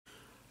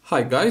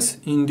Hi guys,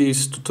 in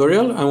this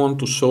tutorial I want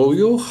to show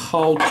you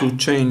how to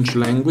change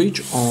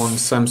language on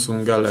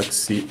Samsung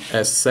Galaxy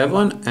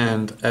S7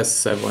 and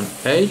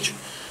S7H.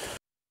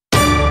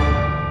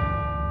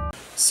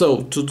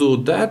 So to do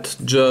that,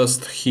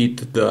 just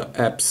hit the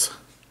apps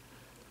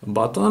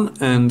button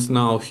and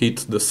now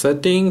hit the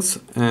settings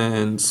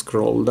and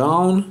scroll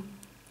down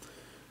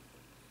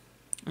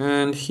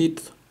and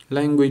hit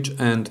language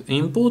and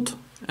input,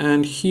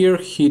 and here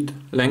hit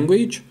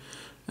language.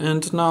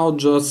 And now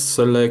just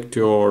select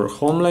your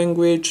home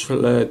language.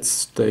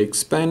 Let's take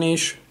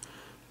Spanish.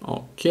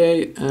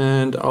 Okay,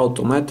 and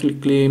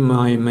automatically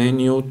my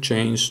menu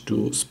changed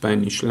to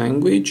Spanish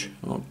language.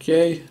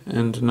 Okay,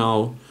 and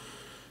now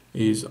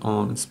is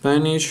on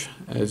Spanish,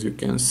 as you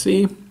can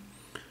see.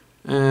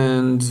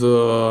 And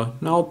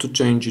now to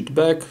change it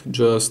back,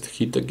 just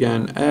hit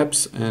again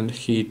apps and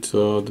hit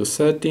the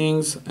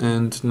settings,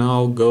 and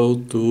now go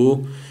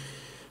to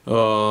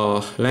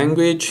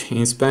language.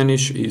 In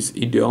Spanish is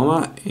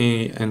idioma,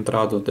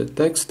 entrado de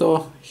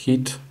texto,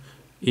 hit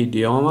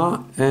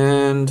idioma,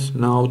 and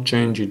now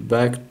change it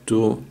back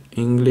to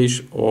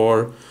English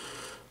or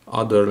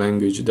other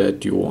language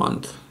that you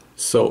want.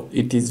 So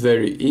it is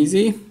very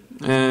easy,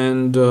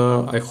 and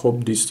I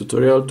hope this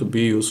tutorial to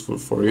be useful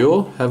for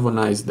you. Have a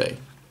nice day.